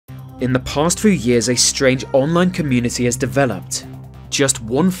In the past few years, a strange online community has developed. Just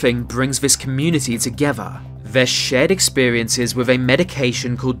one thing brings this community together: their shared experiences with a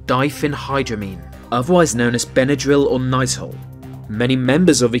medication called diphenhydramine, otherwise known as Benadryl or Nytol. Many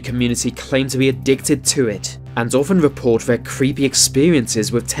members of the community claim to be addicted to it, and often report their creepy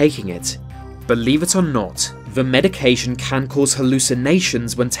experiences with taking it. Believe it or not, the medication can cause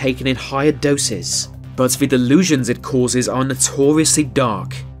hallucinations when taken in higher doses, but the delusions it causes are notoriously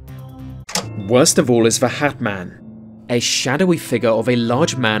dark. Worst of all is the Hat Man. A shadowy figure of a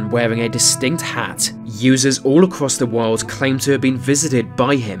large man wearing a distinct hat. Users all across the world claim to have been visited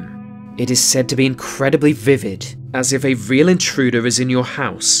by him. It is said to be incredibly vivid, as if a real intruder is in your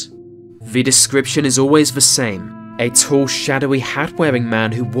house. The description is always the same: a tall, shadowy hat-wearing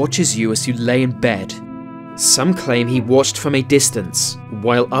man who watches you as you lay in bed. Some claim he watched from a distance,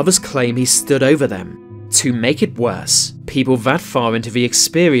 while others claim he stood over them. To make it worse, people that far into the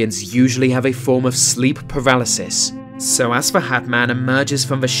experience usually have a form of sleep paralysis, so as the Hat Man emerges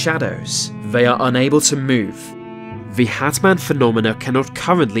from the shadows, they are unable to move. The Hat Man phenomena cannot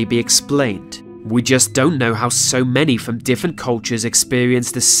currently be explained. We just don't know how so many from different cultures experience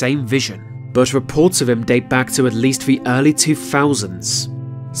the same vision, but reports of him date back to at least the early 2000s.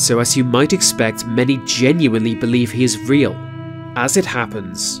 So as you might expect, many genuinely believe he is real. As it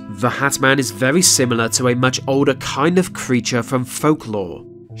happens, the Hat Man is very similar to a much older kind of creature from folklore: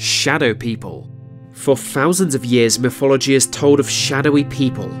 shadow people. For thousands of years, mythology has told of shadowy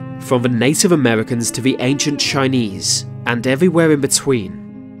people, from the Native Americans to the ancient Chinese, and everywhere in between.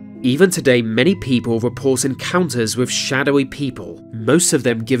 Even today, many people report encounters with shadowy people, most of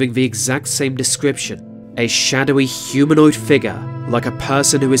them giving the exact same description: a shadowy humanoid figure, like a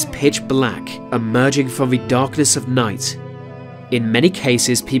person who is pitch black, emerging from the darkness of night. In many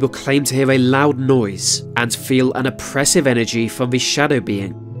cases, people claim to hear a loud noise and feel an oppressive energy from the shadow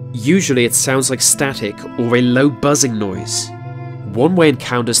being. Usually it sounds like static or a low buzzing noise. One way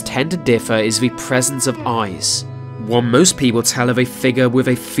encounters tend to differ is the presence of eyes. While most people tell of a figure with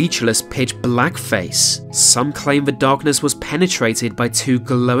a featureless pitch black face, some claim the darkness was penetrated by two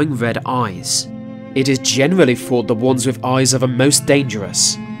glowing red eyes. It is generally thought the ones with eyes are the most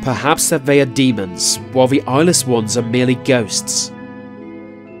dangerous, perhaps that they are demons, while the eyeless ones are merely ghosts.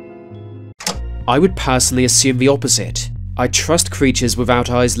 I would personally assume the opposite. I trust creatures without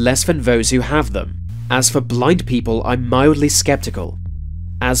eyes less than those who have them. As for blind people, I'm mildly skeptical.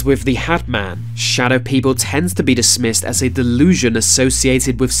 As with the Hat Man, shadow people tends to be dismissed as a delusion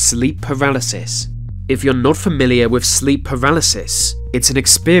associated with sleep paralysis. If you're not familiar with sleep paralysis, it's an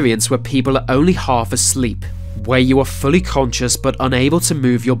experience where people are only half asleep, where you are fully conscious but unable to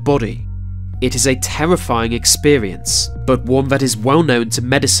move your body. It is a terrifying experience, but one that is well known to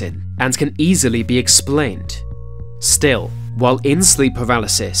medicine and can easily be explained. Still, while in sleep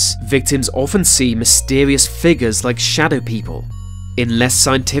paralysis, victims often see mysterious figures like shadow people. In less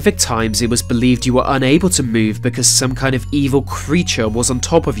scientific times, it was believed you were unable to move because some kind of evil creature was on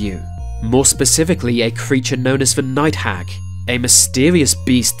top of you. More specifically, a creature known as the Night Hag, a mysterious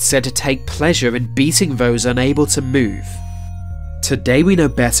beast said to take pleasure in beating those unable to move. Today we know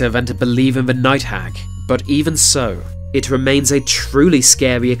better than to believe in the Night Hag, but even so, it remains a truly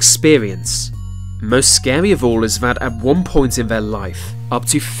scary experience. Most scary of all is that at one point in their life, up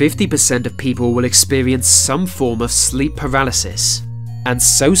to 50% of people will experience some form of sleep paralysis. And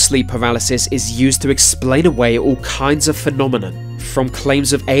so sleep paralysis is used to explain away all kinds of phenomena, from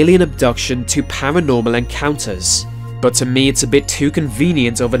claims of alien abduction to paranormal encounters. But to me it's a bit too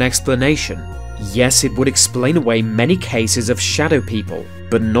convenient of an explanation. Yes, it would explain away many cases of shadow people,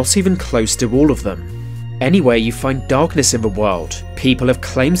 but not even close to all of them. Anywhere you find darkness in the world, people have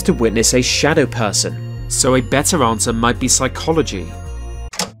claimed to witness a shadow person, so a better answer might be psychology.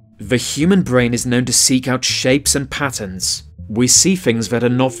 The human brain is known to seek out shapes and patterns. We see things that are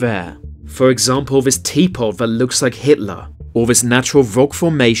not there. For example, this teapot that looks like Hitler, or this natural rock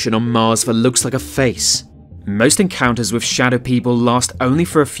formation on Mars that looks like a face. Most encounters with shadow people last only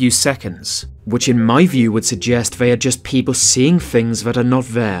for a few seconds, which in my view would suggest they are just people seeing things that are not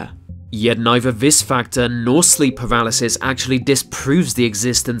there. Yet neither this factor nor sleep paralysis actually disproves the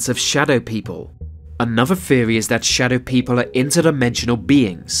existence of shadow people. Another theory is that shadow people are interdimensional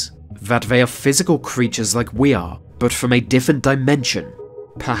beings, that they are physical creatures like we are, but from a different dimension.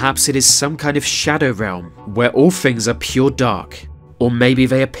 Perhaps it is some kind of shadow realm, where all things are pure dark. Or maybe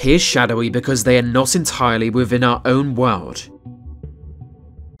they appear shadowy because they are not entirely within our own world.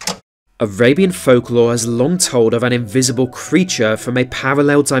 Arabian folklore has long told of an invisible creature from a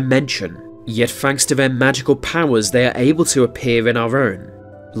parallel dimension, yet thanks to their magical powers they are able to appear in our own.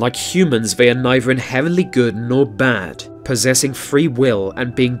 Like humans, they are neither inherently good nor bad, possessing free will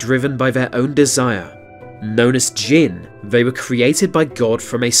and being driven by their own desire. Known as Djinn, they were created by God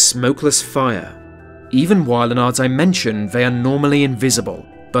from a smokeless fire. Even while in our dimension, they are normally invisible,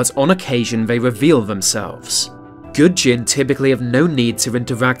 but on occasion they reveal themselves. Good Djinn typically have no need to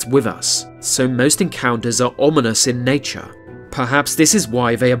interact with us, so most encounters are ominous in nature. Perhaps this is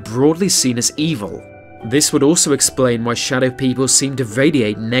why they are broadly seen as evil. This would also explain why shadow people seem to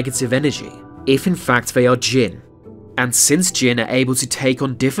radiate negative energy, if in fact they are Djinn. And since Djinn are able to take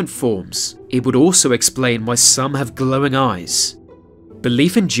on different forms, it would also explain why some have glowing eyes.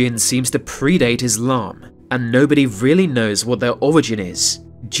 Belief in Djinn seems to predate Islam, and nobody really knows what their origin is,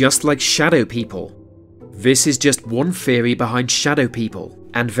 just like shadow people. This is just one theory behind shadow people,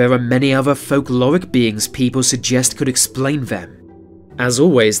 and there are many other folkloric beings people suggest could explain them. As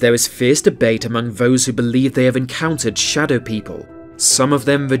always, there is fierce debate among those who believe they have encountered shadow people. Some of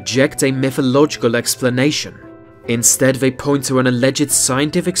them reject a mythological explanation. Instead, they point to an alleged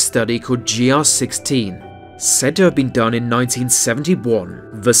scientific study called GR16, said to have been done in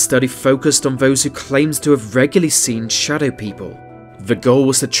 1971. The study focused on those who claimed to have regularly seen shadow people. The goal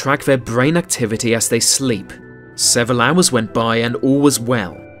was to track their brain activity as they sleep. Several hours went by and all was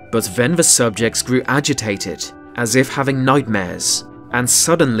well, but then the subjects grew agitated, as if having nightmares, and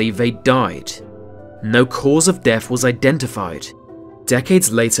suddenly they died. No cause of death was identified.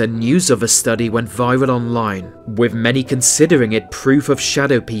 Decades later, news of the study went viral online, with many considering it proof of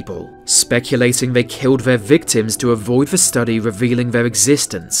shadow people, speculating they killed their victims to avoid the study revealing their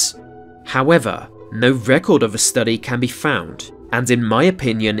existence. However, no record of the study can be found, and in my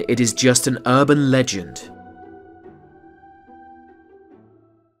opinion it is just an urban legend.